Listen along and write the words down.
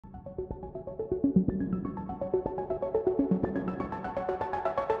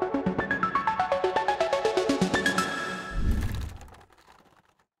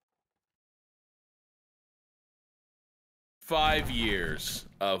5 years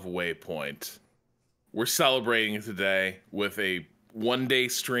of Waypoint. We're celebrating it today with a one-day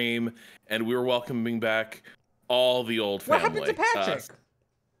stream, and we're welcoming back all the old family. What happened to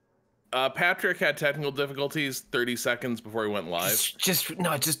Patrick? Patrick had technical difficulties 30 seconds before he went live. Just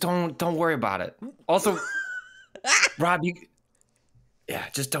don't worry about it. Also, Rob,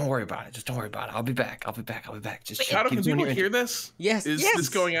 just don't worry about it. Just don't worry about it. I'll be back. Just How can people hear this? Yes. Is this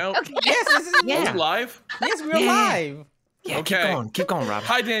going out? Okay. Yes, this is live? Yes, we're live. Yeah, okay. Keep going, Rob.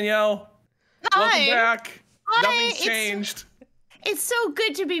 Hi, Danielle. Hi. Welcome back. Hi. Nothing's changed. It's so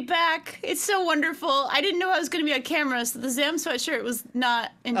good to be back. It's so wonderful. I didn't know I was going to be on camera, so the Zam sweatshirt was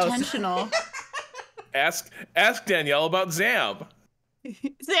not intentional. Ask Danielle about Zam.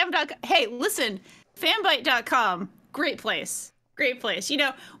 Zam.com. Hey, listen, fanbyte.com. Great place. Great place. You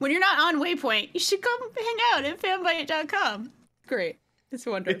know, when you're not on Waypoint, you should come hang out at fanbyte.com. Great. It's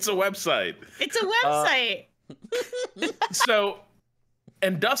wonderful. It's a website. It's a website.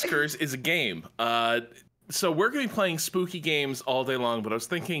 And Duskers is a game. So we're gonna be playing spooky games all day long. But I was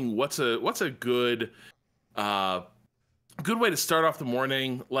thinking, what's a good way to start off the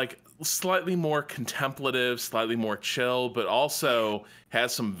morning? Like slightly more contemplative, slightly more chill, but also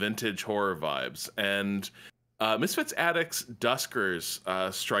has some vintage horror vibes. And Misfits Addicts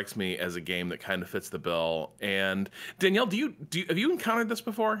Duskers strikes me as a game that kind of fits the bill. And Danielle, have you encountered this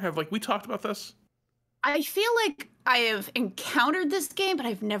before? Have we talked about this? I feel like I have encountered this game, but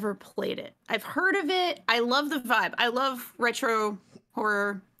I've never played it. I've heard of it. I love the vibe. I love retro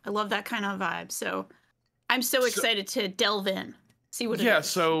horror. I love that kind of vibe. So I'm so excited to delve in, see what it is. Yeah,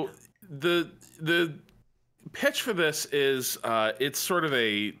 so the pitch for this is it's sort of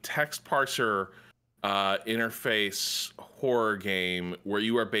a text parser interface horror game where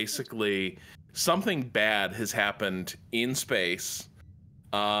you are basically something bad has happened in space.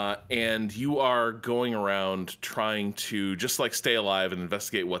 And you are going around trying to just stay alive and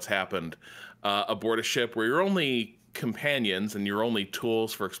investigate what's happened aboard a ship where your only companions and your only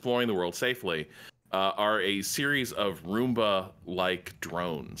tools for exploring the world safely are a series of Roomba-like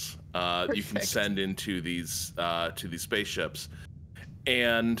drones you can send into these spaceships.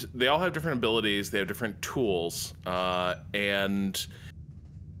 And they all have different abilities. They have different tools. And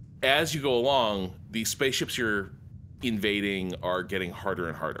as you go along, the spaceships you're invading are getting harder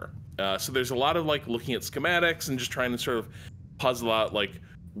and harder. So there's a lot of looking at schematics and just trying to sort of puzzle out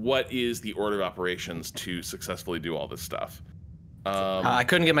what is the order of operations to successfully do all this stuff. I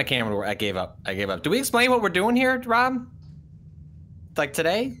couldn't get my camera to work. I gave up. Do we explain what we're doing here, Rob?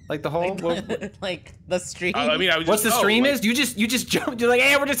 Today? The whole like the stream. I mean, what's the stream is? You just jumped. You're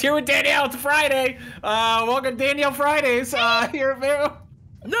hey, we're just here with Danielle. It's Friday. Welcome to Danielle Fridays here at Vero.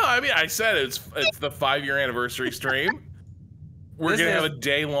 No, I mean, I said it's the 5-year anniversary stream. We're gonna have a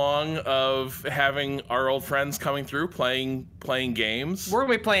day long of having our old friends coming through playing games. We're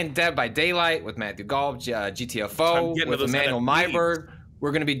gonna be playing Dead by Daylight with Matthew Golb, GTFO, with Emmanuel Myberg.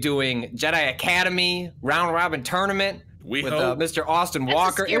 We're gonna be doing Jedi Academy round robin tournament with Mr. Austin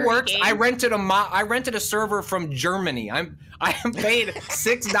Walker. It works. Game. I rented a server from Germany. I am paid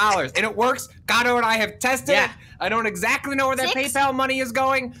 $6 and it works. Cado and I have tested it. I don't exactly know where that PayPal money is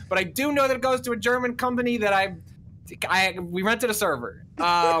going, but I do know that it goes to a German company that we rented a server.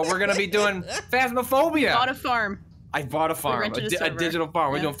 We're gonna be doing Phasmophobia. Bought a farm. I bought a farm, a digital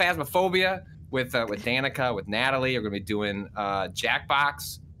farm. We're doing Phasmophobia with Danica, with Natalie. We're gonna be doing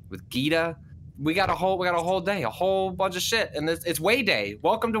Jackbox with Gita. We got a whole day, a whole bunch of shit, and it's Way Day.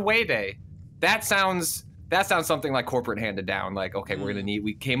 Welcome to Way Day. That sounds something like corporate handed down. Okay,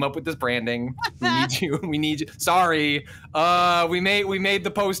 we came up with this branding. We need you. Sorry, we made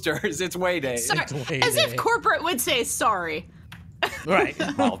the posters. It's Way Day. Sorry. As if corporate would say sorry. Right.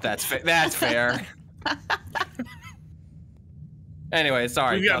 Well, that's fair. Anyway,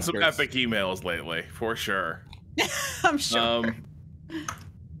 sorry. We got some epic emails lately, for sure. I'm sure.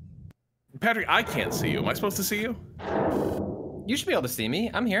 Patrick, I can't see you. Am I supposed to see you? You should be able to see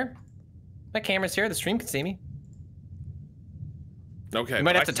me. I'm here. My camera's here. The stream can see me. Okay. You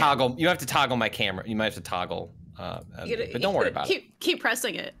might have to toggle. You have to toggle my camera. You might have to toggle. But don't worry about it. Keep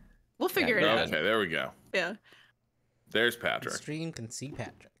pressing it. We'll figure it out. Okay, there we go. Yeah. There's Patrick. The stream can see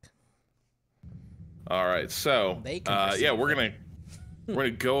Patrick. All right. So, we're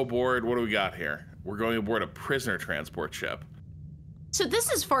gonna go aboard. What do we got here? We're going aboard a prisoner transport ship. So this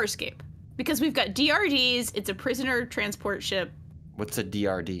is Farscape because we've got DRDs. It's a prisoner transport ship. What's a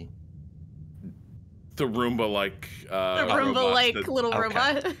DRD? The Roomba-like. Little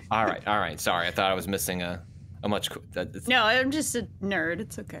robot. All right. Sorry, I thought I was missing a much. No, I'm just a nerd.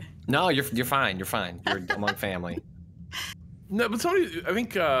 It's okay. No, you're fine. You're fine. You're among family. No, but somebody, I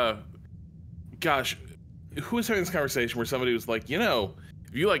think, gosh, who was having this conversation where somebody was like, you know,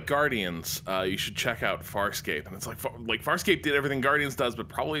 if you like Guardians, you should check out Farscape. And it's like Farscape did everything Guardians does, but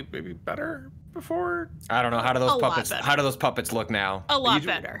probably maybe better before. I don't know. How do those puppets look now? A lot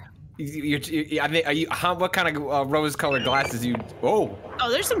better. What kind of rose-colored glasses you? Oh,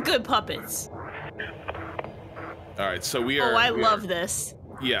 there's some good puppets. All right, so we are. Oh, I love this.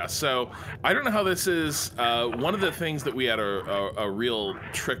 Yeah, so I don't know how this is. One of the things that we had a real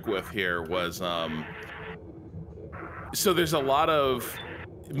trick with here was, so there's a lot of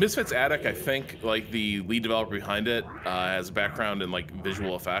Misfits Attic. I think like the lead developer behind it has a background in like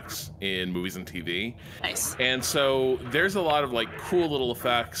visual effects in movies and TV. Nice. And so there's a lot of like cool little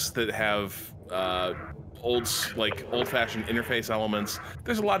effects that have old-fashioned interface elements.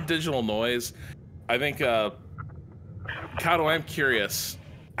 There's a lot of digital noise. I think Cado, I'm curious.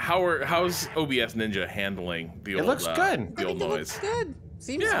 How's OBS Ninja handling the old? It looks good. The old noise. It looks good.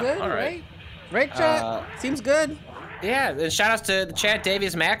 Seems good. All right. Right, chat. Seems good. Yeah. And shout outs to the chat.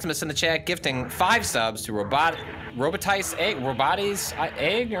 Davies Maximus in the chat gifting 5 subs to Robotic Egg.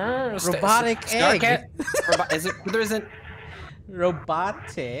 Is it? There isn't.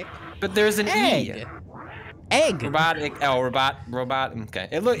 Robotic. But there's an egg. Egg. Robotic. Oh, robot. Okay.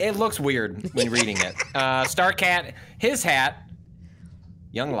 It looks weird when reading it. Starcat. His hat.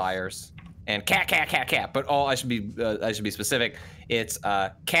 Young Liars, and cat. But I should be specific. It's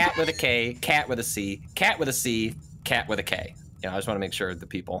cat with a K, cat with a C, cat with a C, cat with a K. I just want to make sure the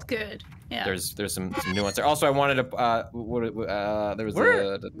people. Good. Yeah. There's some nuance there. Also, I wanted to.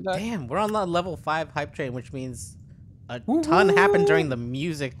 Damn, we're on the level 5 hype train, which means a ton happened during the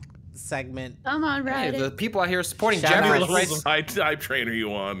music segment. Come on, right. The people out here supporting Jeffrey. What hype train are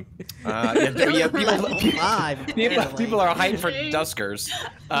you on? People are hyped for Duskers.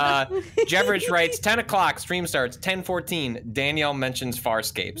 Jeverich writes 10 o'clock, stream starts 10:14. Danielle mentions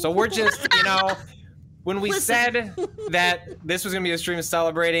Farscape. So we're just, when we said that this was gonna be a stream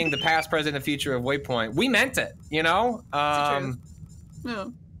celebrating the past, present, and future of Waypoint, we meant it.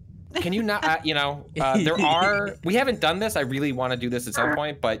 Can you not, we haven't done this. I really want to do this at some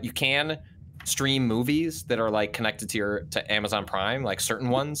point, but you can stream movies that are like connected to Amazon Prime, like certain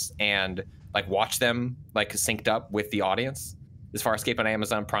ones, and like watch them like synced up with the audience. Is Farscape on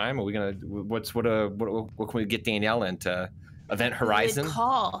Amazon Prime? Are we gonna, what can we get Danielle into? Event Horizon? Good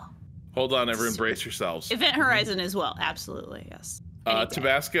call. Hold on, everyone, brace yourselves. Event Horizon as well, absolutely, yes.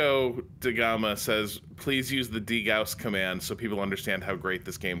 Tabasco Degama says, please use the degauss command so people understand how great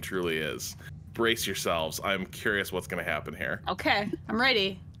this game truly is. Brace yourselves. I'm curious what's going to happen here. Okay, I'm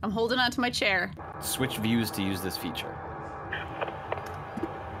ready. I'm holding on to my chair. Switch views to use this feature.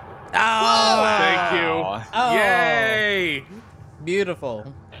 Oh! Thank you. Oh. Yay!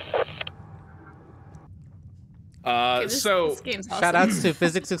 Beautiful. This game's awesome. Shout outs to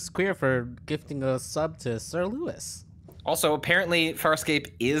Physics is Queer for gifting a sub to Sir Lewis. Also, apparently,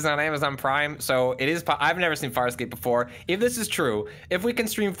 Farscape is on Amazon Prime, so it is. I've never seen Farscape before. If this is true, if we can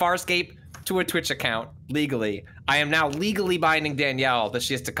stream Farscape to a Twitch account legally, I am now legally binding Danielle that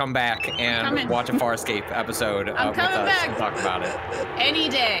she has to come back and watch a Farscape episode with us and talk about it. Any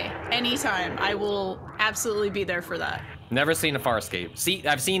day, anytime. I will absolutely be there for that. Never seen a Farscape. See,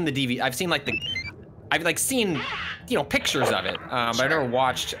 I've seen the DVD. I've seen I've seen, pictures of it, but I've never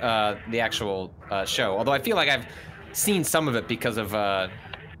watched the actual show. Although I feel like I've seen some of it because of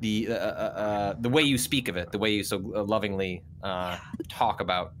the way you speak of it, the way you so lovingly talk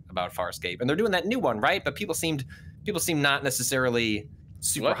about Farscape. And they're doing that new one, right? But people seem not necessarily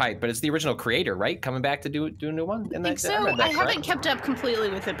super hyped. But it's the original creator, right? Coming back to do a new one. I think so. I haven't kept up completely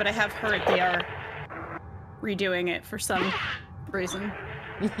with it, but I have heard they are redoing it for some reason.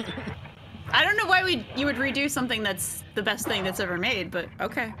 I don't know why you would redo something that's the best thing that's ever made, but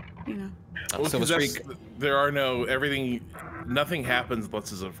okay, Well, nothing happens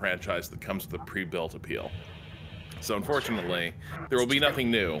unless it's a franchise that comes with a pre-built appeal. So unfortunately, there will be nothing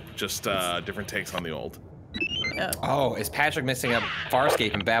new, just different takes on the old. Yeah. Oh, is Patrick missing up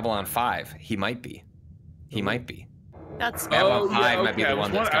Farscape and Babylon 5? He might be. He might be. That's Babylon 5 might be the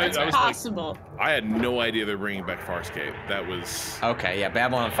one that's possible. I had no idea they're bringing back Farscape. That was okay. Yeah,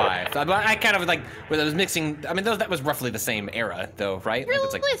 Babylon 5. I kind of when I was mixing. I mean, that was roughly the same era, though, right?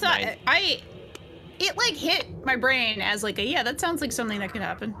 Really thought it hit my brain as that sounds like something that could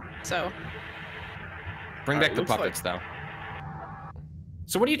happen. So bring back the puppets, though.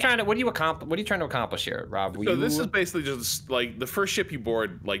 So what are you trying to accomplish here, Rob? This is basically just the first ship you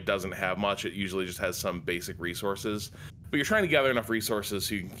board doesn't have much. It usually just has some basic resources, but you're trying to gather enough resources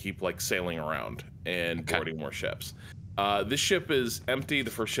so you can keep sailing around and boarding more ships. This ship is empty.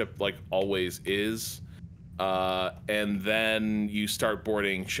 The first ship always is. and then you start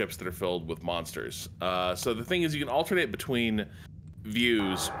boarding ships that are filled with monsters. So the thing is, you can alternate between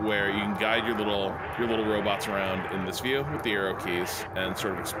views where you can guide your little robots around in this view with the arrow keys and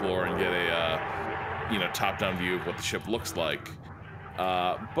sort of explore and get a top-down view of what the ship looks like.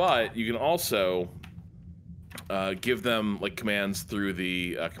 But you can also give them like commands through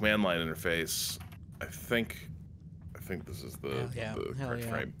the command line interface. I think this is the correct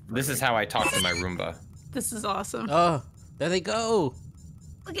frame. This is how I talk to my Roomba. This is awesome. Oh, there they go.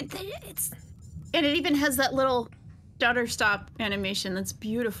 Look at that. And it even has that little stutter stop animation. That's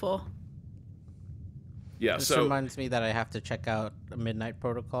beautiful. Yeah, this reminds me that I have to check out Midnight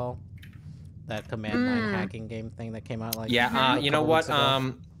Protocol, that command line hacking game thing that came out like you know what?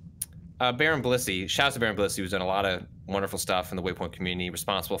 Baron Blissey, shouts to Baron Blissey, who's done a lot of wonderful stuff in the Waypoint community,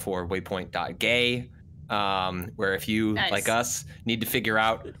 responsible for Waypoint.gay. Where if you, like us, need to figure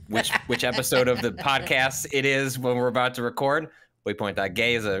out which episode of the podcast it is when we're about to record,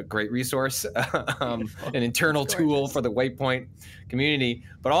 Waypoint.gay is a great resource, an internal tool for the Waypoint community,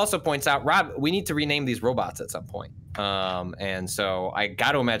 but also points out, Rob, we need to rename these robots at some point. And so I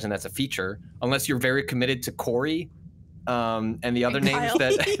got to imagine that's a feature, unless you're very committed to Corey and the other names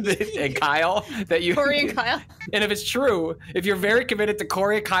and Kyle that you. Corey and Kyle. And if it's true, if you're very committed to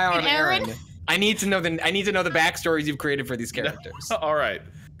Corey, Kyle, and Aaron. I need to know the backstories you've created for these characters. All right.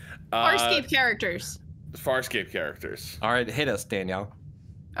 Farscape characters. Farscape characters. All right, hit us, Danielle.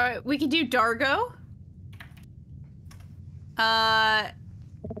 All right, we can do Dargo.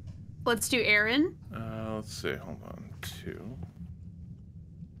 Let's do Aaron. Let's see. Hold on. 2.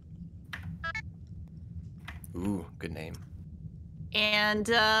 Ooh, good name. And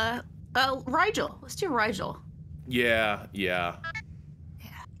Rigel. Let's do Rigel. Yeah.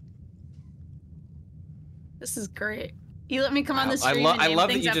 This is great. You let me come on the I stream. love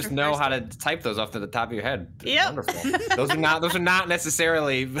that you just know how to type those off to the top of your head. Yep. Wonderful. Those are not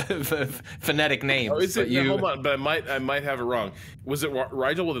necessarily phonetic names. Oh, is it? No, hold on, but I might have it wrong. Was it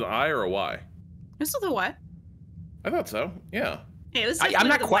Rigel with an I or a Y? This is a Y. I thought so. Yeah. I'm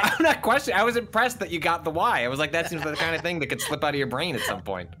not questioning. I was impressed that you got the Y. I was like, that seems like the kind of thing that could slip out of your brain at some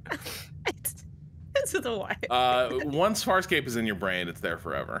point. It's with a Y. Once Farscape is in your brain, it's there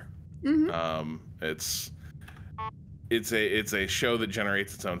forever. Mm-hmm. It's a show that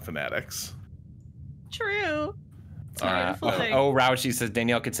generates its own fanatics. True. It's a beautiful thing. Oh, Roushi says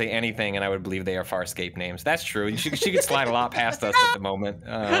Danielle could say anything, and I would believe they are Farscape names. That's true. She could slide a lot past us at the moment.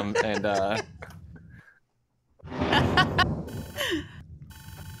 I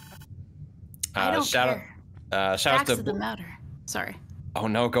don't care. Shout out to the matter. Sorry. Oh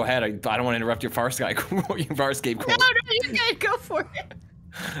no, go ahead. I don't want to interrupt your Farscape quote. No, you can go for it.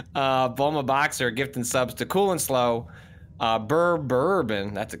 Bulma Boxer gifting subs to Cool and Slow.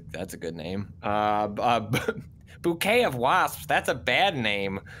 Bourbon, that's a good name. Bouquet of Wasps, that's a bad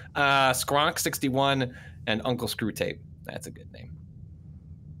name. Skronk61 and Uncle Screwtape, that's a good name.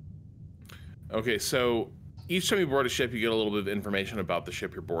 Okay, so each time you board a ship, you get a little bit of information about the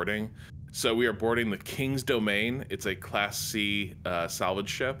ship you're boarding. So we are boarding the King's Domain. It's a Class C salvage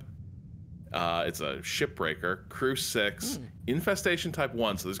ship. It's a shipbreaker, crew 6, infestation type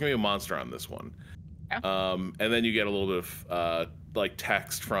 1. So there's gonna be a monster on this one. Yeah. And then you get a little bit of like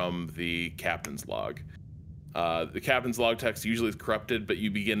text from the captain's log. The captain's log text usually is corrupted, but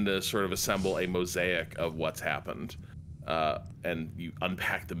you begin to sort of assemble a mosaic of what's happened, and you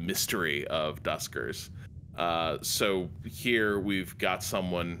unpack the mystery of Duskers. So here we've got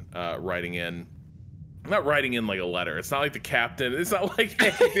someone writing in. Not writing in like a letter. It's not like the captain. It's not like,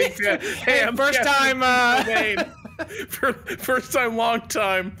 hey, I'm first time, first time, long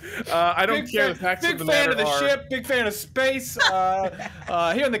time. I don't care. The facts of the matter are. Big fan of the ship. Big fan of space.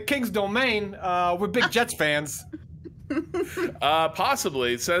 Here in the King's Domain, we're big Jets fans.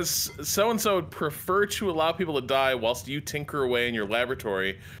 Possibly. It says so and so would prefer to allow people to die whilst you tinker away in your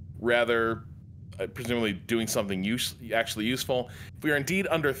laboratory, rather. Presumably doing something actually useful. If we are indeed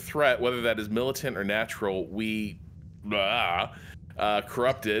under threat, whether that is militant or natural,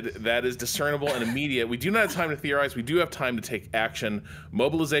 corrupted, that is discernible and immediate. We do not have time to theorize. We do have time to take action.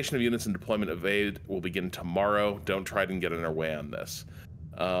 Mobilization of units and deployment of aid will begin tomorrow. Don't try to get in our way on this.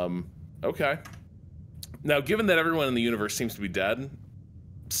 Okay. Now, given that everyone in the universe seems to be dead,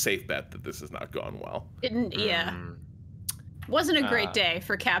 safe bet that this has not gone well. Yeah. Wasn't a great day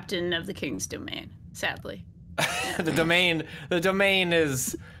for Captain of the King's Domain, sadly. The domain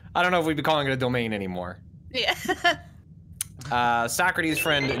is, I don't know if we'd be calling it a domain anymore. Yeah. Socrates'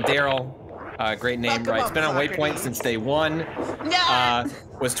 friend Daryl, great name, right? It's been on Waypoint since day 1. No.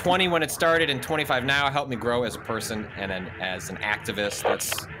 Was 20 when it started and 25 now. Helped me grow as a person and as an activist.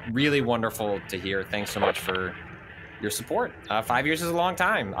 That's really wonderful to hear. Thanks so much for your support. 5 years is a long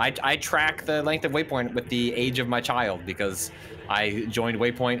time. I track the length of Waypoint with the age of my child because I joined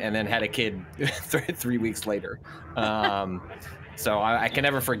Waypoint and then had a kid 3 weeks later. So I can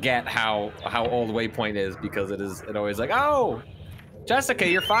never forget how old Waypoint is because it always like, oh, Jessica,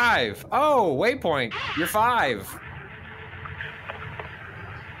 you're 5. Oh, Waypoint, you're 5.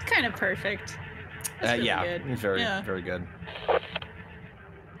 Kind of perfect. Really yeah, good. Very good.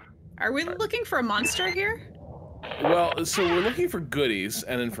 Are we looking for a monster here? Well, so we're looking for goodies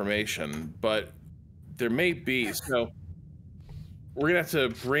and information, but there may be. So we're gonna have to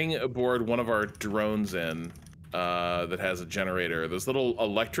bring aboard one of our drones in that has a generator. Those little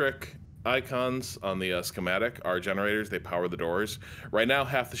electric icons on the schematic are generators. They power the doors. Right now,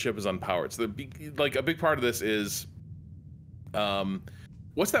 half the ship is unpowered. So like a big part of this is,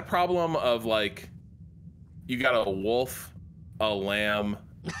 what's that problem of like, you got a wolf, a lamb,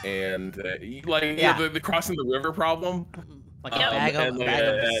 and the crossing the river problem, like a bag of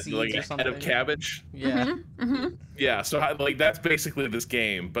seeds like or a something. head of cabbage. Yeah. Yeah, so like that's basically this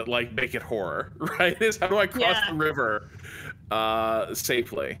game, but like make it horror, right? Is how do I cross the river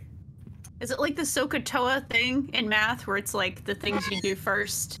safely? Is it like the SOHCAHTOA thing in math where it's like the things you do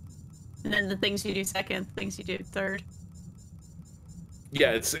first, and then the things you do second, things you do third?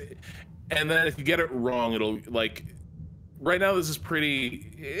 Yeah, and then if you get it wrong, it'll like. Right now, this is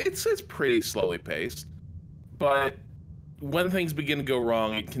it's pretty slowly paced, but when things begin to go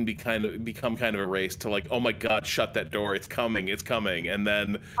wrong, it can become kind of a race to like, oh my god, shut that door, it's coming, and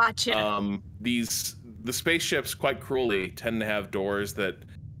then gotcha. The spaceships quite cruelly tend to have doors that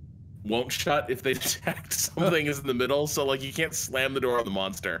won't shut if they detect something is in the middle, so like you can't slam the door on the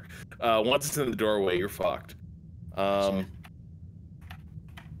monster. Once it's in the doorway, you're fucked.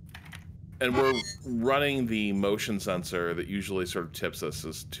 And we're running the motion sensor that usually sort of tips us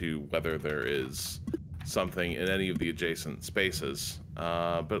as to whether there is something in any of the adjacent spaces.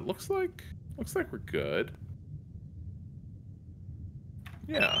 But it looks like we're good.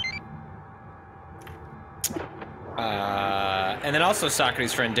 Yeah. And then also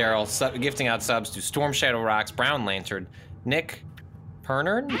Socrates' friend Daryl gifting out subs to Storm Shadow Rocks, Brown Lantern, Nick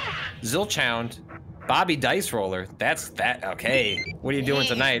Pernern, Zilchound, Bobby Dice Roller. Okay. What are you doing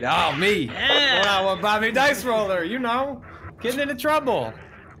tonight? Oh, me. What on with Bobby Dice Roller? You know, getting into trouble.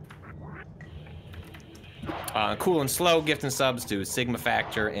 Cool and Slow gifting subs to Sigma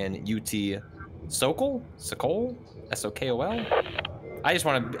Factor and UT Sokol, S-O-K-O-L. I just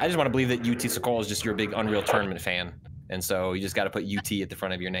want to believe that UT Sokol is just your big Unreal Tournament fan, and so you just got to put UT at the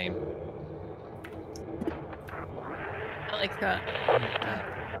front of your name. I like that.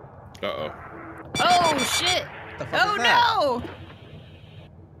 Uh-oh. Oh shit! Oh no!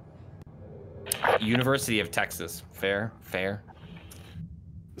 University of Texas. Fair.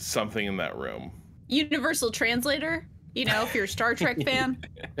 Something in that room. Universal Translator. You know, if you're a Star Trek fan.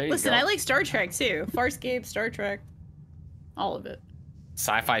 Listen, I like Star Trek too. Farscape, Star Trek, all of it.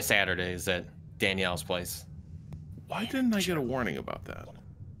 Sci-Fi Saturdays at Danielle's place. Why didn't I get a warning about that?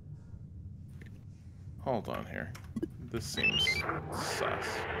 Hold on here. This seems sus.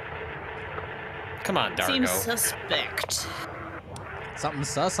 Come on, Dargo. Seems suspect. Something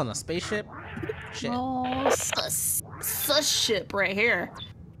sus on a spaceship? Shit. Oh, sus ship right here.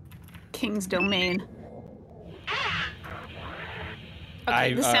 King's Domain.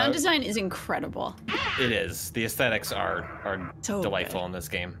 Okay, the sound design is incredible. It is. The aesthetics are so delightful in this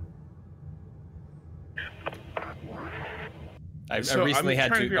game. I recently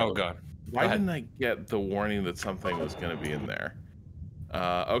had to. Oh, God. Why didn't I get the warning that something was going to be in there?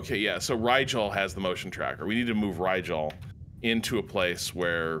 Okay, yeah. So Rigel has the motion tracker. We need to move Rigel into a place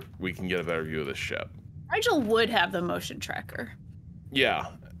where we can get a better view of this ship. Rigel would have the motion tracker. Yeah,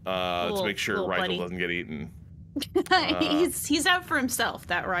 to make sure Rigel doesn't get eaten. He's out for himself,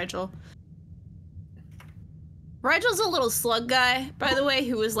 that Rigel. Rigel's a little slug guy, by the way,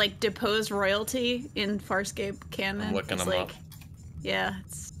 who was like deposed royalty in Farscape canon. I'm looking him up. Yeah,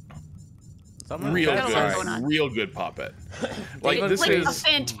 it's real good puppet. like a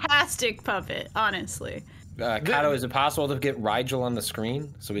fantastic puppet, honestly. Cado, is it possible to get Rigel on the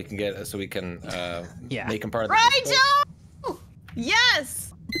screen so we can make him part of the Rigel? Yes.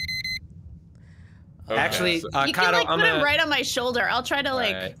 Okay. Actually, you Cado, can like put him right on my shoulder. I'll try to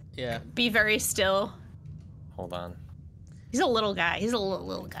like be very still. Hold on. He's a little guy. He's a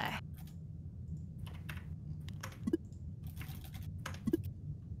little guy.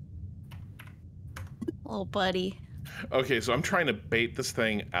 Little buddy. Okay, so I'm trying to bait this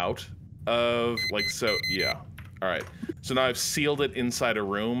thing out of, like, so, yeah. All right. So now I've sealed it inside a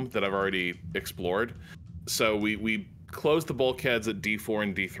room that I've already explored. So we closed the bulkheads at D4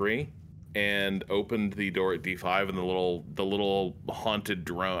 and D3 and opened the door at D5, and the little haunted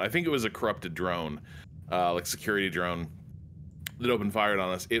drone. I think it was a corrupted drone, like security drone, that opened fire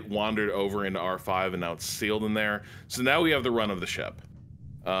on us. It wandered over into R5, and now it's sealed in there. So now we have the run of the ship.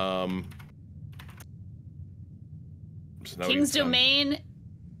 So King's domain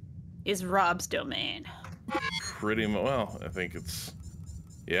is Rob's domain. Pretty much. Well, I think it's,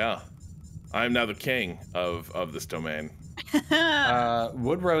 yeah. I'm now the king of this domain.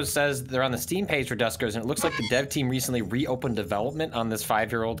 Woodrose says they're on the Steam page for Duskers, and it looks like the dev team recently reopened development on this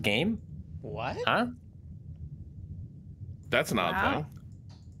 5-year-old game. What? Huh? That's an odd thing.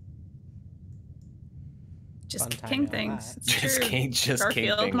 Just king things. Just king things.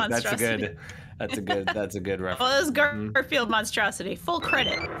 That's a good reference. Well, it was Garfield monstrosity. Full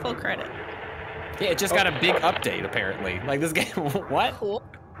credit. Full credit. Yeah, it just got a big update apparently. Like this game. What? Cool.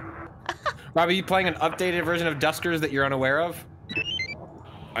 Rob, are you playing an updated version of Duskers that you're unaware of?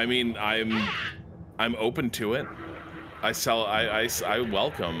 I mean, I'm open to it. I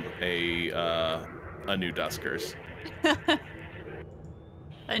welcome a new Duskers.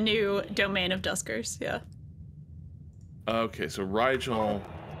 A new domain of Duskers, yeah. Okay, so Rigel.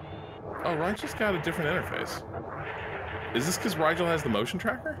 Oh, Rigel's got a different interface. Is this because Rigel has the motion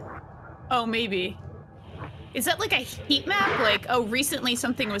tracker? Oh, maybe. Is that like a heat map? Like, oh, recently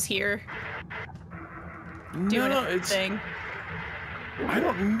something was here. No, it's. I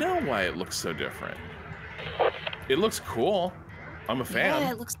don't know why it looks so different. It looks cool. I'm a fan.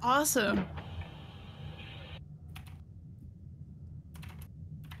 Yeah, it looks awesome.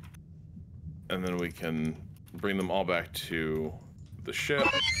 And then we can bring them all back to the ship.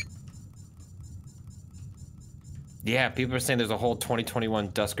 Yeah, people are saying there's a whole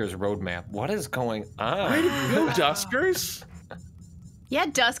 2021 Duskers roadmap. What is going on? Way to go, Duskers! Yeah,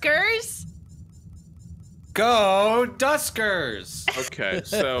 Duskers! Go, Duskers! Okay,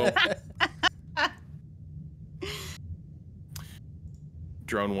 so...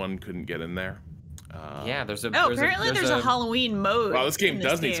 Drone 1 couldn't get in there. Yeah, there's a... apparently there's a Halloween mode. Wow, this game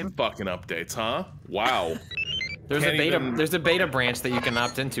does need some fucking updates, huh? Wow. There's a beta branch that you can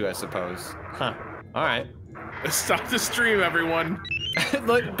opt into, I suppose. Huh. All right. Stop the stream, everyone.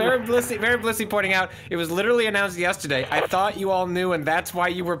 Look, Baron Blissey pointing out, it was literally announced yesterday. I thought you all knew, and that's why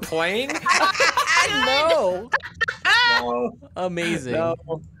you were playing? No. No. Amazing. No,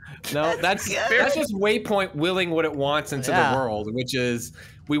 that's just Waypoint willing what it wants into the world, which is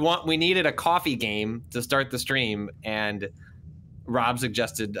we needed a coffee game to start the stream, and Rob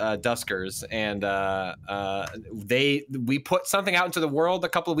suggested Duskers, and we put something out into the world a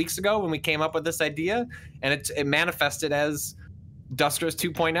couple of weeks ago when we came up with this idea, and it manifested as Duskers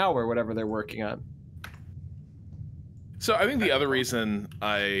 2.0 or whatever they're working on. So I think the other reason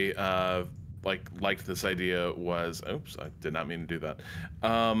I liked this idea was, oops, I did not mean to do that.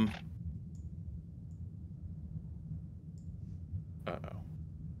 Uh-oh.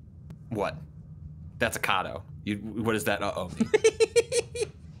 What? That's a Cado. What is that? Uh-oh mean?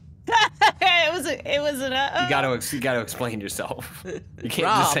 It was an uh-oh. You gotta explain yourself. You can't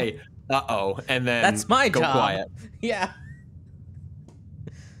just say uh-oh and then that's my go job. Quiet. Yeah.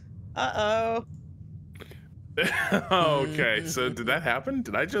 Uh-oh. Okay, so did that happen?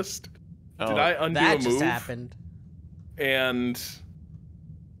 Did I undo a move? That just happened. And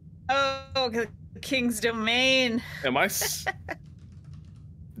King's domain.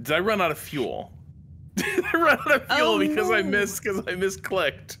 Did I run out of fuel? Did I run out of fuel because I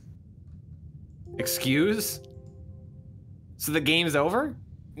misclicked? Excuse? So the game's over?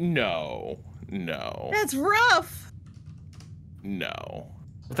 No. That's rough. No.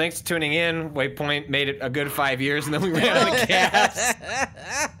 Well, thanks for tuning in. Waypoint made it a good 5 years, and then we ran out of gas.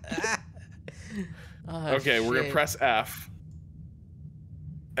 Okay, we're gonna press F,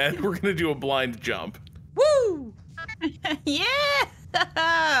 and we're gonna do a blind jump. Woo!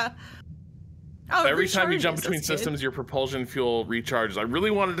 Yeah! Every time you jump between systems, your propulsion fuel recharges. I really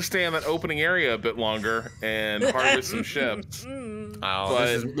wanted to stay in that opening area a bit longer and harvest some ships.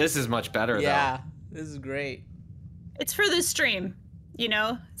 This is much better, though. Yeah, this is great. It's for the stream, you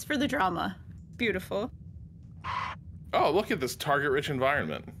know? It's for the drama. Beautiful. Oh, look at this target-rich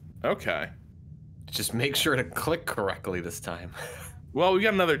environment. Okay. Just make sure to click correctly this time. Well, we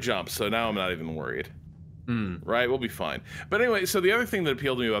got another jump, so now I'm not even worried. Right, we'll be fine. But anyway, so the other thing that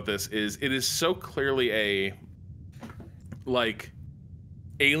appealed to me about this is it is so clearly a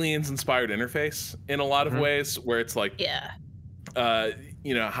aliens-inspired interface in a lot of ways, where it's like,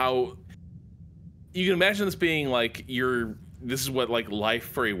 you know, how you can imagine this being like you're this is what like life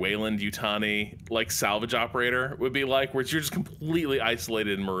for a Wayland Yutani like salvage operator would be like, where you're just completely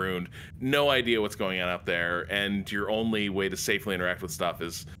isolated and marooned, no idea what's going on out there, and your only way to safely interact with stuff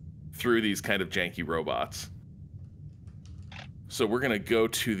is through these kind of janky robots. So we're gonna go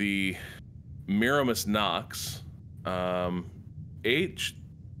to the Miramis Nox. How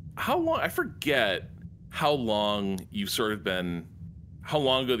long? I forget how long you've sort of been. How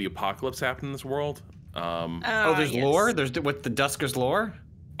long ago the apocalypse happened in this world? There's lore. There's with the Duskers lore.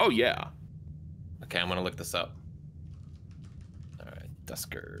 Oh yeah. Okay, I'm gonna look this up. All right,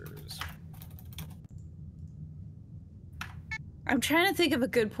 Duskers. I'm trying to think of a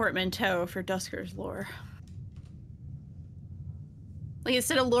good portmanteau for Duskers lore. Like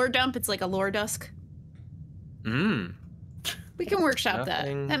instead of lore dump, it's like a lore dusk. We can workshop that.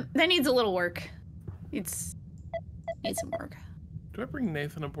 That needs a little work. Needs some work. Do I bring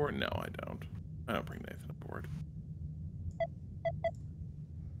Nathan aboard? No, I don't. I don't bring Nathan aboard.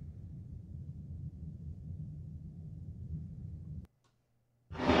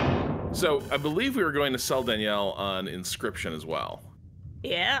 So I believe we were going to sell Danielle on Inscription as well.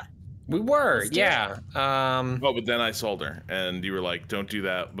 Yeah. We were, yeah. Oh, but then I sold her, and you were like, "Don't do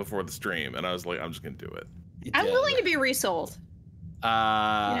that before the stream," and I was like, "I'm just gonna do it." I'm willing to be resold.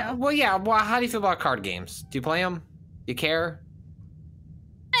 Well, yeah. Well, how do you feel about card games? Do you play them? You care?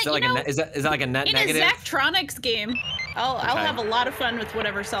 Is that like is that like a net negative? In a Zachtronics game, I'll have a lot of fun with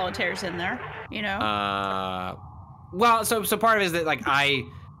whatever solitaire's in there. You know. Well, so part of it is that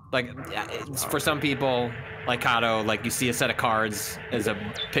for some people like Cado, like you see a set of cards as a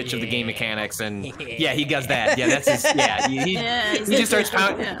pitch of the game mechanics, and yeah, he does that. Yeah, that's his. Yeah, he just starts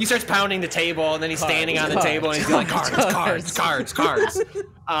he starts pounding the table, and then he's standing on the table, and he's like cards.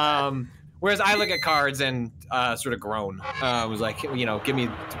 Whereas I look at cards and sort of groan. Was like, you know, give me,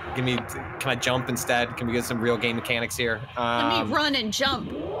 can I jump instead? Can we get some real game mechanics here? Let me run and jump.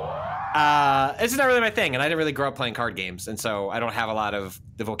 It's not really my thing, and I didn't really grow up playing card games, and so I don't have a lot of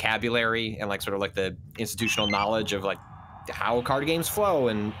the vocabulary and like sort of like the institutional knowledge of like how card games flow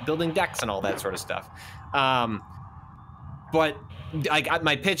and building decks and all that sort of stuff. But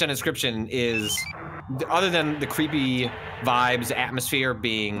my pitch on Inscription is, other than the creepy vibes, atmosphere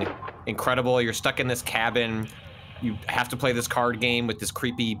being incredible, you're stuck in this cabin, you have to play this card game with this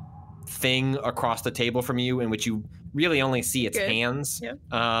creepy thing across the table from you, in which you really only see its hands. Yep.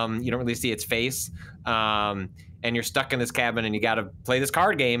 You don't really see its face. And you're stuck in this cabin, and you got to play this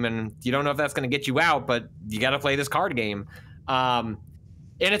card game, and you don't know if that's going to get you out, but you got to play this card game. And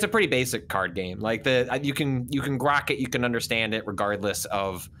it's a pretty basic card game. Like you can grok it, you can understand it, regardless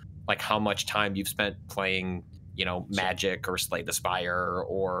of like how much time you've spent playing, you know, Magic or Slay the Spire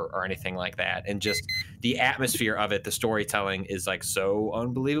or anything like that. And just the atmosphere of it, the storytelling is like so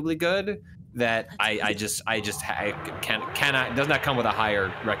unbelievably good that I cannot, it does not come with a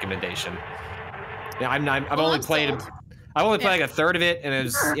higher recommendation. I've only played like a third of it, and it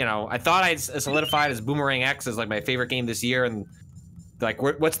was, you know, I thought I'd solidified as Boomerang X as like my favorite game this year, and like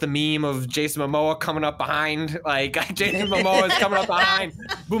what's the meme of Jason Momoa coming up behind? Like Jason Momoa is coming up behind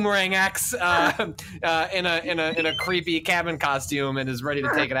Boomerang X in a creepy cabin costume, and is ready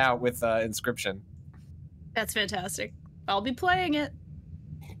to take it out with Inscription. That's fantastic. I'll be playing it.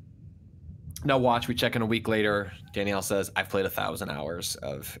 No, watch. We check in a week later. Danielle says, "I've played 1,000 hours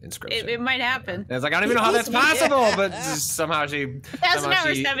of Inscription." It might happen. And it's like, I don't even know how that's possible, but somehow she 1,000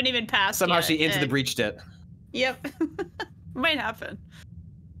 hours haven't even passed. Somehow yet. She into the breached it. Yep, might happen.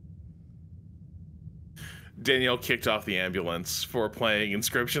 Danielle kicked off the ambulance for playing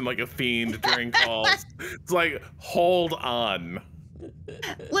Inscription like a fiend during calls. It's like, hold on.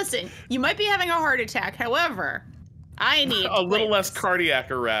 Listen, you might be having a heart attack. However, I need a little less cardiac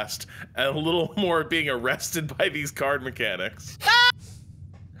arrest and a little more being arrested by these card mechanics.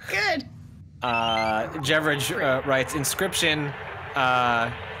 Good. Jeverage writes, Inscription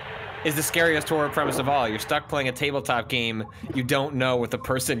is the scariest horror premise of all. You're stuck playing a tabletop game you don't know with a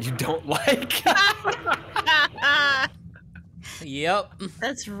person you don't like. Yep.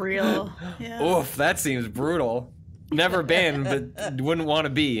 That's real. Yeah. Oof, that seems brutal. Never been, but wouldn't want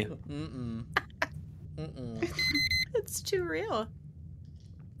to be. Mm-mm. Mm-mm. It's too real.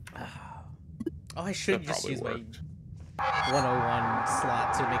 Oh, I should just use worked. my 101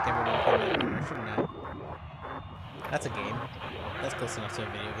 slot to make everyone play my corner, shouldn't I? That's a game. That's close enough to a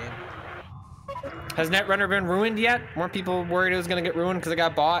video game. Has Netrunner been ruined yet? Weren't people worried it was going to get ruined because it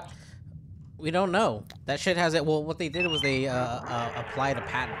got bought? We don't know. That shit has it. Well, what they did was they applied a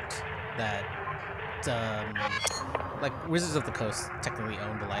patent that, like Wizards of the Coast technically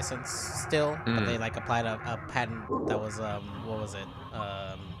owned the license still, but they like applied a patent that was what was it?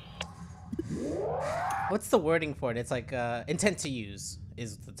 What's the wording for it? It's like intent to use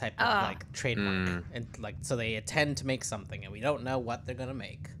is the type of like trademark, and like so they intend to make something, and we don't know what they're gonna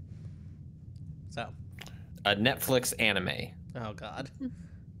make. So, a Netflix anime. Oh God.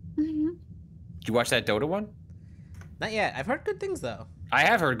 Did you watch that Dota one? Not yet. I've heard good things though. I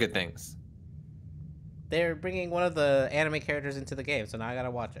have heard good things. They're bringing one of the anime characters into the game, so now I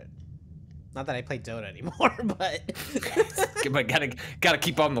gotta watch it. Not that I play Dota anymore, but but gotta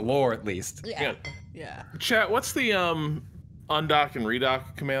keep on the lore at least. Yeah. Chat, what's the undock and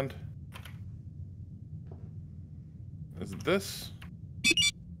redock command? Is it this?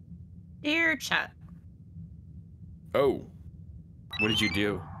 Dear chat. Oh. What did you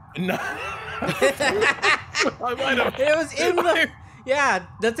do? No. I might have. It was in the. Yeah,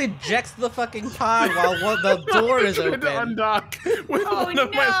 that ejects the fucking pod while the door is open. To undock with one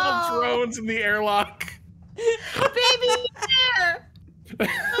of my little drones in the airlock. Baby bear!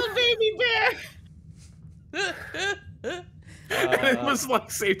 Oh, baby bear! And it was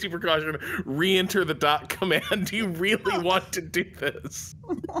like safety precaution. Re-enter the dock command. Do you really want to do this?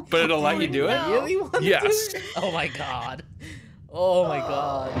 But it'll let you do it? You really want to Yes. do it? Oh my god. Oh my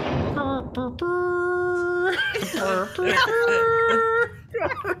god.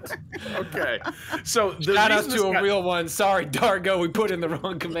 Okay. So shout out to a real one. Sorry, Dargo, we put in the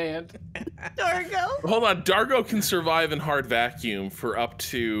wrong command. Dargo? Hold on. Dargo can survive in hard vacuum for up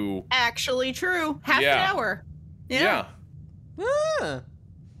to... Actually true. Half an hour. Yeah. Ah.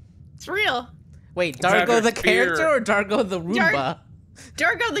 It's real. Wait, Dargo the character or Dargo the Roomba?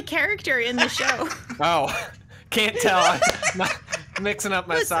 Dargo the character in the show. Oh, can't tell. I'm mixing up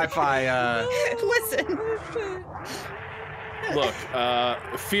my sci-fi. Listen. Look,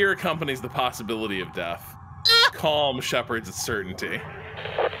 fear accompanies the possibility of death. Calm shepherds its certainty.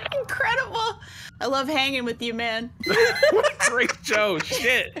 Incredible. I love hanging with you, man. What a great show.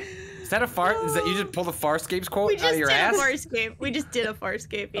 Shit. Is that a far? Is that you just pulled a Farscapes quote out of your ass? We just did a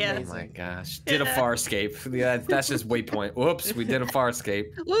Farscape, yeah. Oh my gosh. Did a Farscape. Yeah, that's just Waypoint. Whoops, we did a Farscape.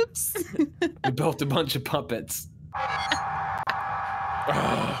 Whoops. We built a bunch of puppets.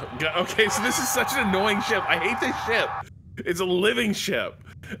 Oh, God. Okay, so this is such an annoying ship. I hate this ship. It's a living ship.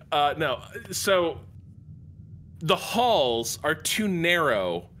 No, so the halls are too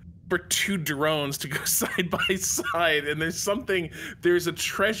narrow for two drones to go side by side, and there's a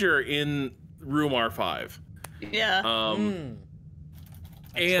treasure in room R5. Yeah. And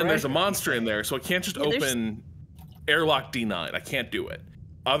there's a monster in there, so I can't just open airlock D9. I can't do it.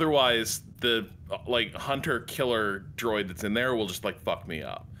 Otherwise, the like hunter killer droid that's in there will just like fuck me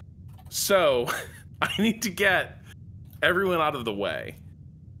up. So I need to get everyone out of the way.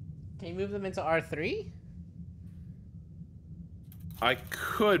 Can you move them into R3? I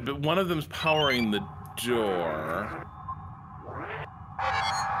could, but one of them's powering the door.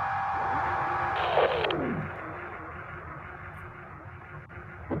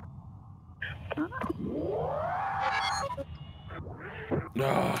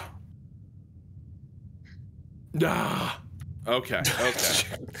 Okay.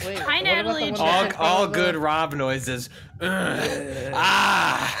 Wait, Hi, Natalie. All good Rob noises.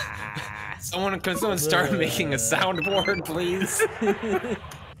 Someone start making a soundboard, please.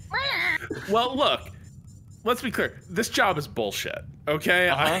 Well, look. Let's be clear. This job is bullshit. Okay.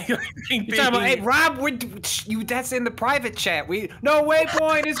 I think You're talking about, hey, Rob, that's in the private chat. No,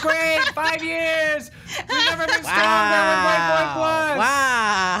 Waypoint is great. 5 years. We've never been stronger with Waypoint Plus.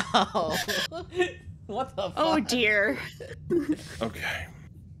 Wow. What the fuck? Oh dear. Okay.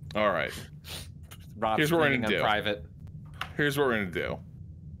 All right. Rob's Here's what we're gonna do. Private. Here's what we're gonna do.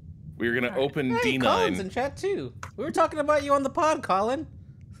 We're gonna open hey, D9. Colin's in chat too. We were talking about you on the pod, Colin.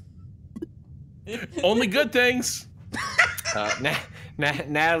 Only good things.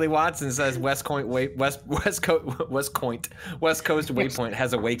 Natalie Watson says West Coast Waypoint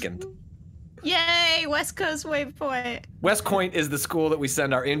has awakened. Yay, West Coast Waypoint. West Point is the school that we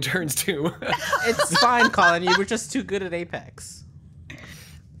send our interns to. It's fine, Colin. You were just too good at Apex.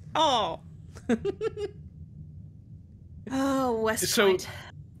 Oh. Oh, West Point. So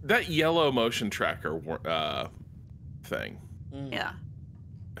that yellow motion tracker thing. Yeah.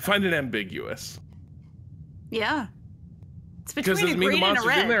 I find it ambiguous. Yeah. It's Because between does it mean the green and a monster's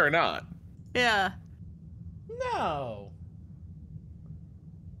red. in there or not? Yeah. No.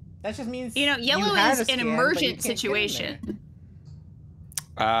 That just means yellow had is a an scan, but you emergent can't get in situation.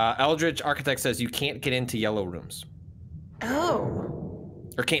 Eldritch Architect says you can't get into yellow rooms. Oh.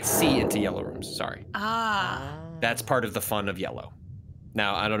 Or can't see into yellow rooms, sorry. Ah. That's part of the fun of yellow.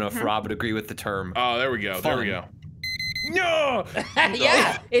 Now, I don't know if Rob would agree with the term. Oh, there we go. Fun. There we go. No!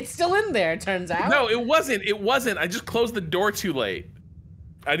 Yeah, it's still in there, it turns out. No, it wasn't. It wasn't. I just closed the door too late.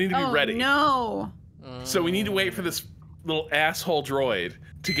 I need to be ready. No. So we need to wait for this little asshole droid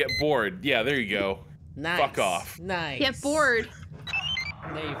to get bored. Yeah, there you go. Nice. Fuck off. Nice. Get bored.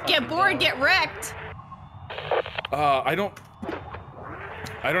 Get bored. Get wrecked. I don't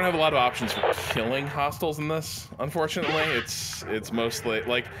have a lot of options for killing hostiles in this. Unfortunately, it's mostly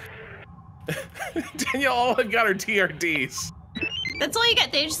like Danielle. All I've got are TRDs. That's all you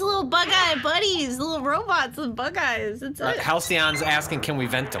got. They're just little bug-eye buddies, little robots with bug eyes. That's it. Halcyon's asking, can we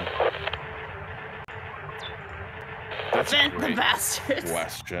vent them? That's vent a great the bastards.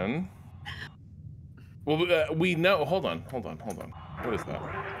 question. Well, we know. Hold on. What is that?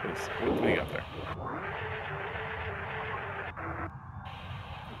 What do you got there?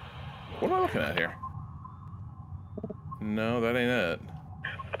 What am I looking at here? No, that ain't it.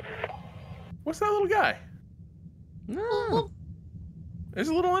 What's that little guy? No. There's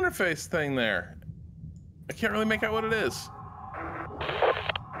a little interface thing there. I can't really make out what it is.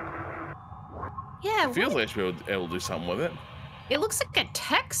 Yeah. It feels like I should be able to do something with it. It looks like a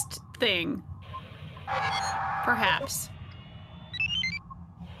text thing. Perhaps.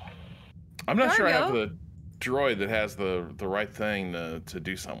 I'm not sure I have the droid that has the right thing to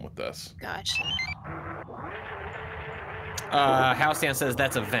do something with this. Gotcha. Halcyon says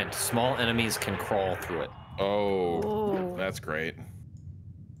that's a vent. Small enemies can crawl through it. Oh, that's great.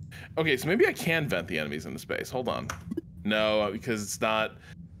 Okay, so maybe I can vent the enemies into space. Hold on. No, because it's not.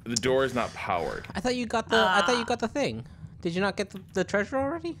 The door is not powered. I thought you got the. I thought you got the thing. Did you not get the treasure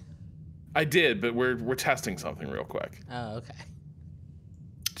already? I did, but we're testing something real quick. Oh,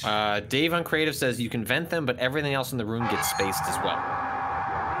 okay. Dave on Creative says you can vent them, but everything else in the room gets spaced as well.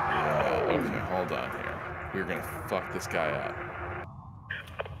 Yeah. Okay, hold on here. We're gonna fuck this guy up.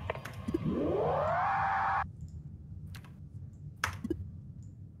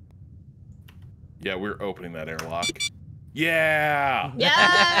 Yeah, we're opening that airlock. Yeah!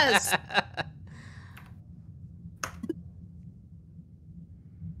 Yes!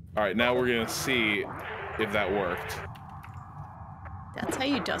 Alright, now we're gonna see if that worked. That's how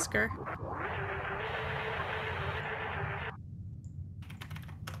you Dusker.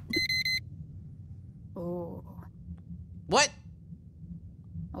 Oh. What?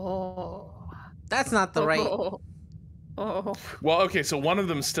 Oh. That's not the right. Oh. Well, okay, so one of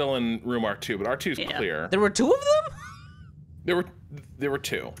them's still in room R2, but R2's clear. There were two of them? There were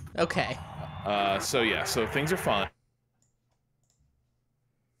two. Okay. So yeah, so things are fine.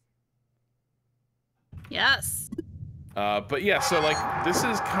 Yes. But yeah, so like this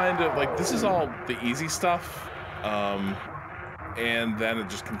is kind of like this is all the easy stuff, and then it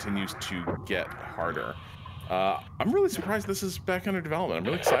just continues to get harder. I'm really surprised this is back under development. I'm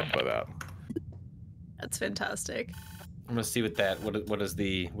really excited by that. That's fantastic. I'm gonna see what does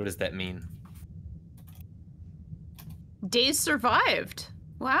that mean? Days survived.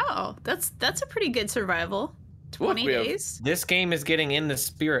 Wow, that's a pretty good survival. 20 days. This game is getting in the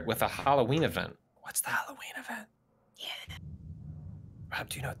spirit with a Halloween event. What's the Halloween event? Yeah. Rob,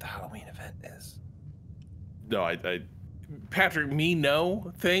 do you know what the Halloween event is? No, I Patrick, me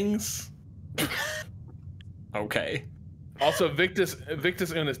know things. Okay. Also, Victus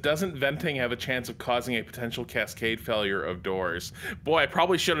Unis, doesn't venting have a chance of causing a potential cascade failure of doors? Boy, I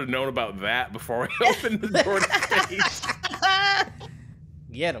probably should have known about that before I opened the door to space.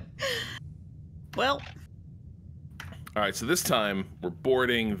 Get him. Well. All right, so this time we're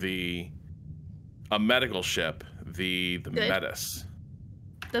boarding a medical ship, the Metis.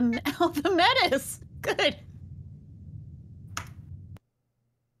 The Metis. Good.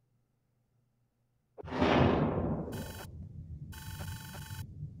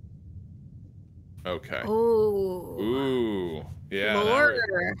 Okay. Ooh. Ooh. Yeah. Lord.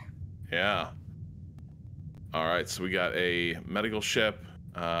 Yeah. All right, so we got a medical ship,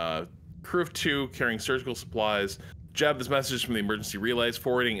 crew of 2 carrying surgical supplies. Jab this message from the emergency relays,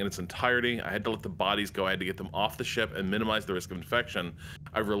 forwarding in its entirety. I had to let the bodies go. I had to get them off the ship and minimize the risk of infection.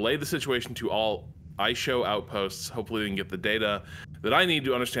 I've relayed the situation to all ISHO outposts. Hopefully we can get the data that I need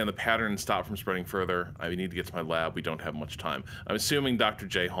to understand the pattern and stop from spreading further. I need to get to my lab. We don't have much time. I'm assuming Dr.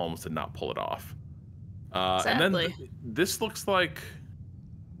 J. Holmes did not pull it off. And then this looks like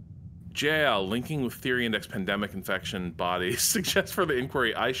JL linking with theory index pandemic infection bodies suggests for the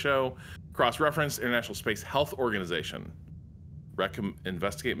inquiry ISHO cross-reference International Space Health Organization.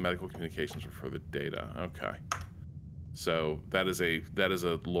 Investigate medical communications for further data. Okay. So that is a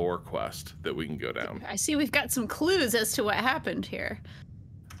lore quest that we can go down. I see we've got some clues as to what happened here.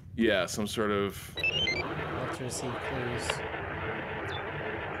 Yeah, some sort of. Let's receive clues.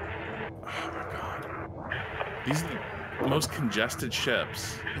 Oh my god. These are the most congested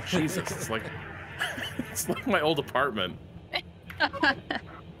ships. Jesus, it's like my old apartment.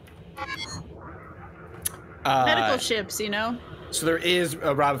 Medical ships, you know. So there is,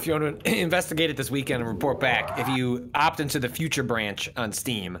 Rob, if you want to investigate it this weekend and report back, if you opt into the Future branch on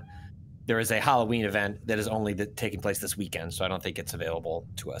Steam, there is a Halloween event that is only taking place this weekend, so I don't think it's available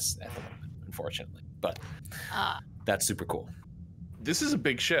to us at the moment, unfortunately. But that's super cool. This is a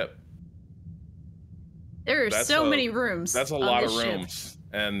big ship. There are so many rooms. That's a lot of rooms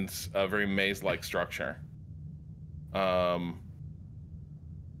and a very maze-like structure. Wow.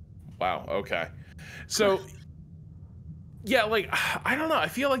 Okay. So, yeah, like, I don't know. I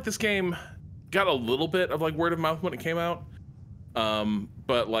feel like this game got a little bit of like word of mouth when it came out.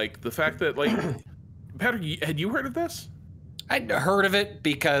 But like the fact that like, Patrick, had you heard of this? I'd heard of it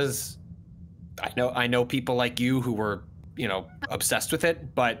because I know people like you who were, you know, obsessed with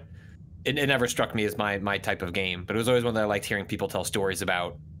it, but it never struck me as my type of game. But it was always one that I liked hearing people tell stories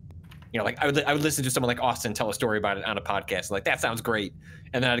about. You know, like I would listen to someone like Austin tell a story about it on a podcast. Like, that sounds great.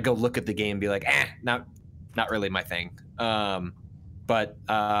 And then I'd go look at the game and be like, not really my thing. But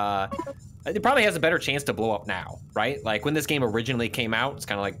it probably has a better chance to blow up now, right? Like when this game originally came out, it's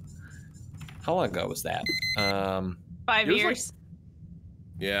kind of like, how long ago was that? 5 years. Like,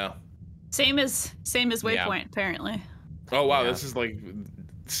 yeah. Same as Waypoint, apparently. Oh wow, this is like,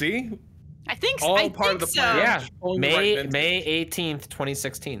 see? I think all part of the plan. Yeah, May 18th,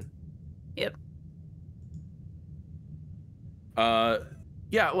 2016. Yep.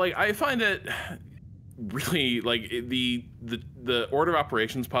 Yeah, like I find it really like the order of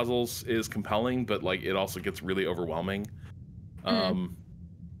operations puzzles is compelling, but like it also gets really overwhelming.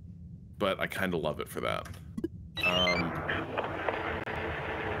 But I kind of love it for that.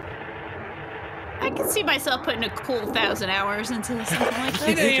 I can see myself putting a cool 1,000 hours into something like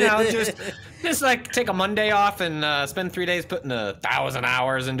this. You know, just like take a Monday off and spend 3 days putting 1,000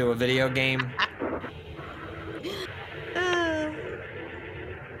 hours into a video game.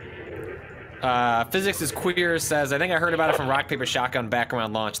 Physics is Queer says, I think I heard about it from Rock Paper Shotgun back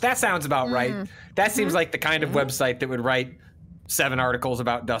around launch. That sounds about right. That seems like the kind of website that would write 7 articles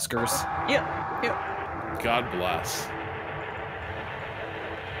about Duskers. Yep. God bless.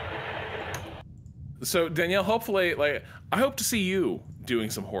 So Danielle, hopefully, like, I hope to see you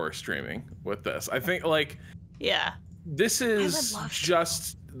doing some horror streaming with this. I think, like, this is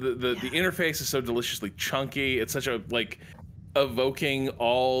just the interface is so deliciously chunky. It's such a like evoking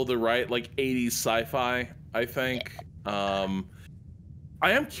all the right like 80s sci-fi. I think. I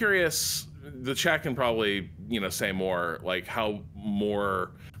am curious. The chat can probably say more. Like how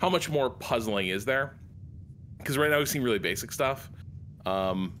much more puzzling is there? Because right now we've seen really basic stuff.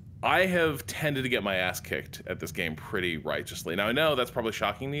 I have tended to get my ass kicked at this game pretty righteously. Now I know that's probably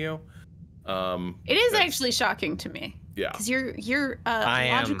shocking to you. It is actually shocking to me. Yeah, because you're a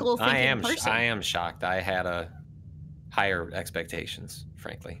logical thinking person. I am shocked. I had higher expectations,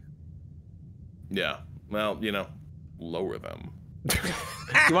 frankly. Yeah. Well, lower them.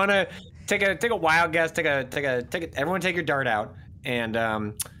 You want to take a wild guess? Everyone take your dart out, and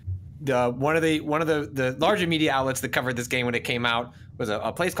one of the larger media outlets that covered this game when it came out was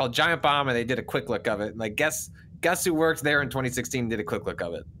a place called Giant Bomb, and they did a quick look of it. Like, guess who worked there in 2016 and did a quick look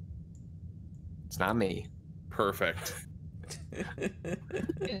of it? It's not me. Perfect.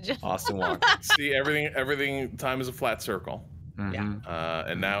 Austin Walker. See, everything. Time is a flat circle. Yeah.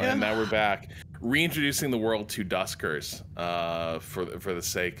 And now we're back, reintroducing the world to Duskers for the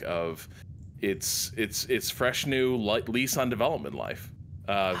sake of its fresh new lease on development life.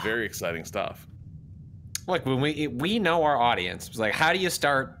 Very exciting stuff. Look, when we know our audience, it's like, how do you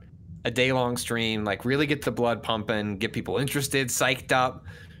start a day-long stream? Like, really get the blood pumping, get people interested, psyched up,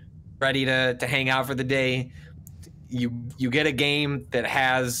 ready to hang out for the day. You get a game that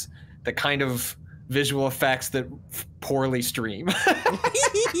has the kind of visual effects that poorly stream.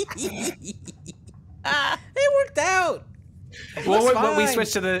 It worked out. When we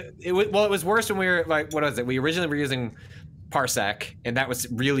switched to it was worse when we were like, what was it? We originally were using Parsec, and that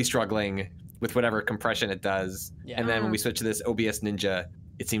was really struggling with whatever compression it does. Yeah. And then when we switched to this OBS Ninja,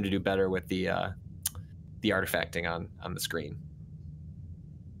 it seemed to do better with the artifacting on the screen.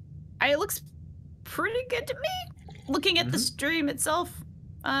 It looks pretty good to me, looking at the stream itself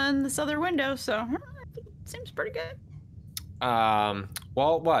on this other window, so it seems pretty good.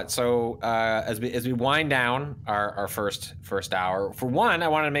 Well, what? So as we wind down our first hour, for one, I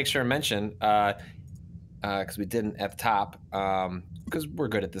wanted to make sure I mention, because we didn't at the top, because we're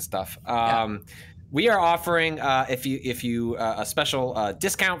good at this stuff. We are offering if you a special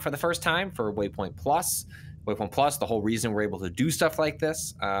discount for the first time for Waypoint Plus. Waypoint Plus, the whole reason we're able to do stuff like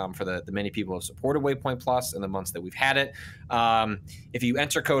this for the many people who have supported Waypoint Plus in the months that we've had it. If you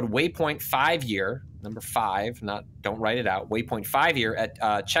enter code Waypoint 5-year, number 5, don't write it out, Waypoint 5-year at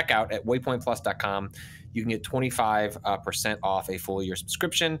checkout at waypointplus.com, you can get 25% off a full year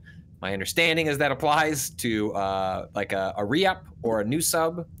subscription. My understanding is that applies to like a re-up or a new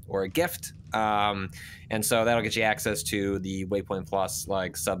sub or a gift. And so that'll get you access to the Waypoint Plus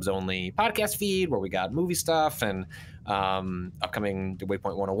like subs only podcast feed where we got movie stuff and upcoming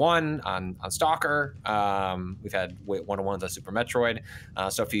Waypoint 101 on Stalker. We've had 101s on Super Metroid.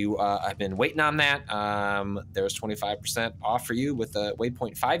 So if you have been waiting on that, there's 25% off for you with the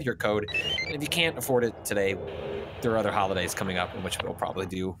Waypoint 5-year code. And if you can't afford it today, there are other holidays coming up in which we'll probably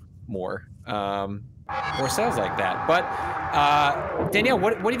do more sales like that. But Danielle,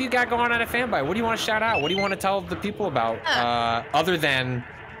 what have you got going on at Fanbyte? What do you want to shout out? What do you want to tell the people about other than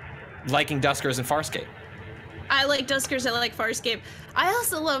liking Duskers and Farscape? I like Duskers, I like Farscape. I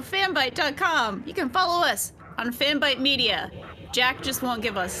also love fanbyte.com. You can follow us on Fanbyte Media. Jack just won't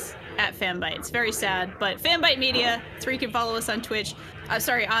give us at Fanbyte. It's very sad, but Fanbyte Media, it's where you can follow us on Twitch.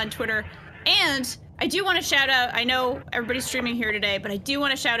 On Twitter. And I do want to shout out, I know everybody's streaming here today, but I do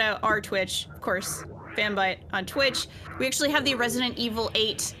want to shout out our Twitch, of course, Fanbyte on Twitch. We actually have the Resident Evil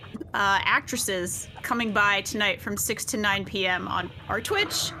 8 actresses coming by tonight from 6 to 9 p.m. on our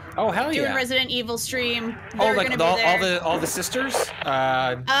Twitch. Oh, hell yeah. Doing Resident Evil stream. They're like all the sisters?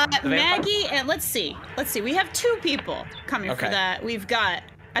 Maggie and let's see. We have 2 people coming for that. I've got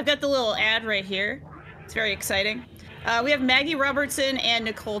the little ad right here. It's very exciting. We have Maggie Robertson and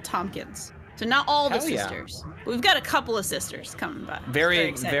Nicole Tompkins. So not all the sisters. Yeah. We've got a couple of sisters coming by.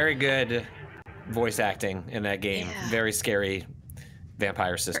 Very good voice acting in that game. Yeah. Very scary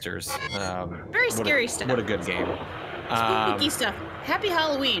vampire sisters. Very scary stuff. What a good game. Spooky stuff. Happy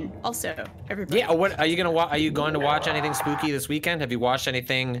Halloween, also, everybody. Yeah. What are you going to watch anything spooky this weekend? Have you watched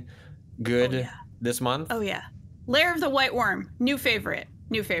anything good this month? Oh yeah. Lair of the White Worm, new favorite.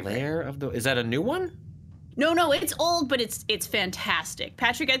 Is that a new one? No, it's old, but it's fantastic.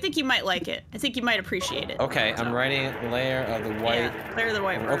 Patrick, I think you might like it. I think you might appreciate it. Okay, I'm writing Lair of the White. Yeah, Lair of the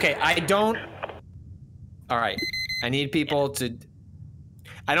White Worm. Okay, all right. I need people to.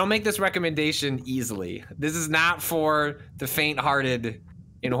 I don't make this recommendation easily. This is not for the faint-hearted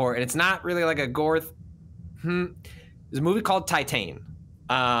in horror, and it's not really like a gore. There's a movie called Titan.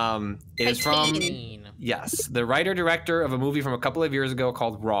 It is from the writer-director of a movie from a couple of years ago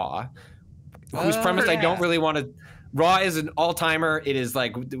called Raw. Whose premise I don't really want to. Raw is an all-timer. It is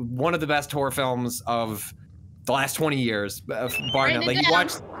like one of the best horror films of the last 20 years, bar none. Like you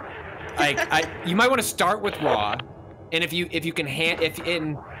watch, you might want to start with Raw, and if you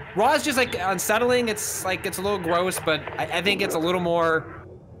can Raw is just like unsettling. It's like it's a little gross, but I think it's a little more.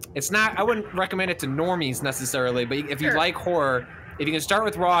 It's not. I wouldn't recommend it to normies necessarily, but if you like horror, if you can start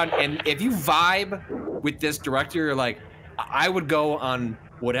with Raw, and if you vibe with this director, you're like, I would go on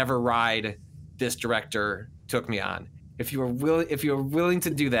whatever ride this director took me on. If you're willing to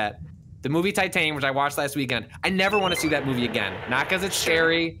do that, the movie Titan, which I watched last weekend, I never want to see that movie again. Not because it's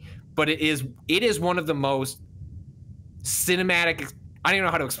scary, but it is one of the most cinematic. I don't even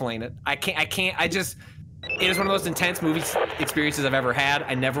know how to explain it. It is one of the most intense movie experiences I've ever had.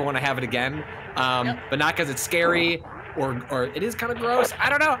 I never want to have it again. But not because it's scary or it is kind of gross.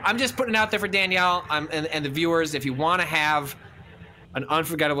 I don't know. I'm just putting it out there for Danielle and the viewers. If you want to have an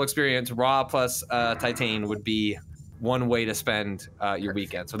unforgettable experience, Raw plus Titan would be one way to spend your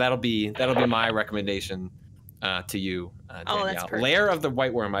weekend. So that'll be my recommendation to you, Danielle. That's perfect. Lair of the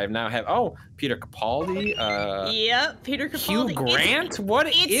White Worm. I now have Peter Capaldi. Yep, Peter Capaldi. Hugh Grant. What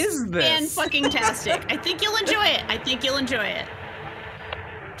is this? Fan-fucking-tastic. I think you'll enjoy it.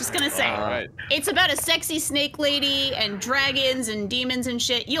 Just gonna say. All right. It's about a sexy snake lady and dragons and demons and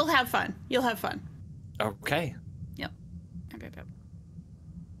shit. You'll have fun. Okay. Yep.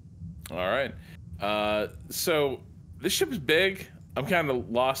 All right. So this ship is big. I'm kind of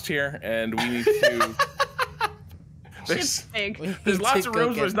lost here, and we need to. Ship's big. There's lots of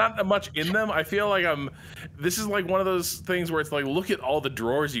rooms, but there's not that much in them. I feel like this is like one of those things where it's like, look at all the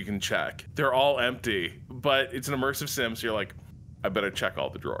drawers you can check. They're all empty, but it's an immersive sim, so you're like, I better check all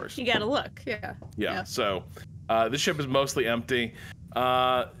the drawers. You gotta look, yeah. Yeah. So this ship is mostly empty.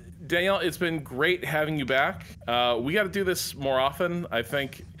 Danielle, it's been great having you back. We got to do this more often. I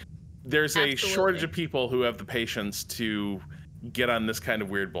think there's a shortage of people who have the patience to get on this kind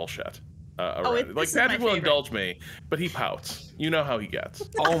of weird bullshit. Like Patrick will indulge me, but he pouts. You know how he gets.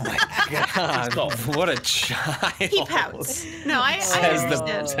 Oh my god! What a child! He pouts. No, I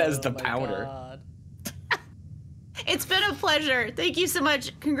understand. Says the powder. It's been a pleasure. Thank you so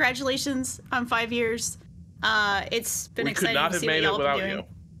much. Congratulations on 5 years. It's been exciting to see what y'all been doing. We could not have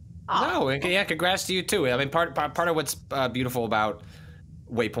made it without you. No, yeah, congrats to you too. I mean, part of what's beautiful about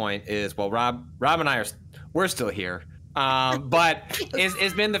Waypoint is, well, Rob and I we're still here. But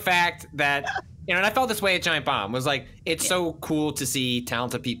it's been the fact that You know, and I felt this way at Giant Bomb. Was like, it's so cool to see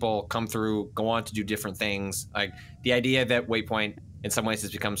talented people come through, go on to do different things. Like the idea that Waypoint, in some ways,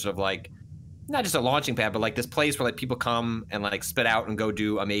 has become sort of like not just a launching pad, but like this place where like people come and like spit out and go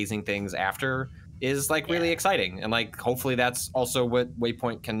do amazing things after is like really exciting. And like hopefully that's also what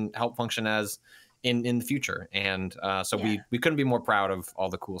Waypoint can help function as in the future. And so we couldn't be more proud of all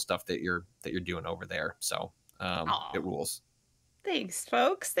the cool stuff that you're doing over there. So it rules. Thanks,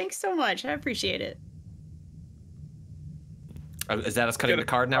 folks. Thanks so much. I appreciate it. Is that us cutting the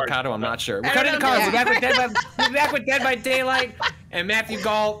card now, Cado? I'm not sure. We're cutting the card. We're back with Dead by Daylight and Matthew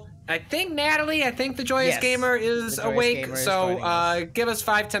Galt. I think Natalie, the Joyous Gamer is awake. So give us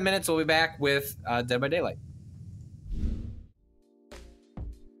 5-10 minutes. We'll be back with Dead by Daylight.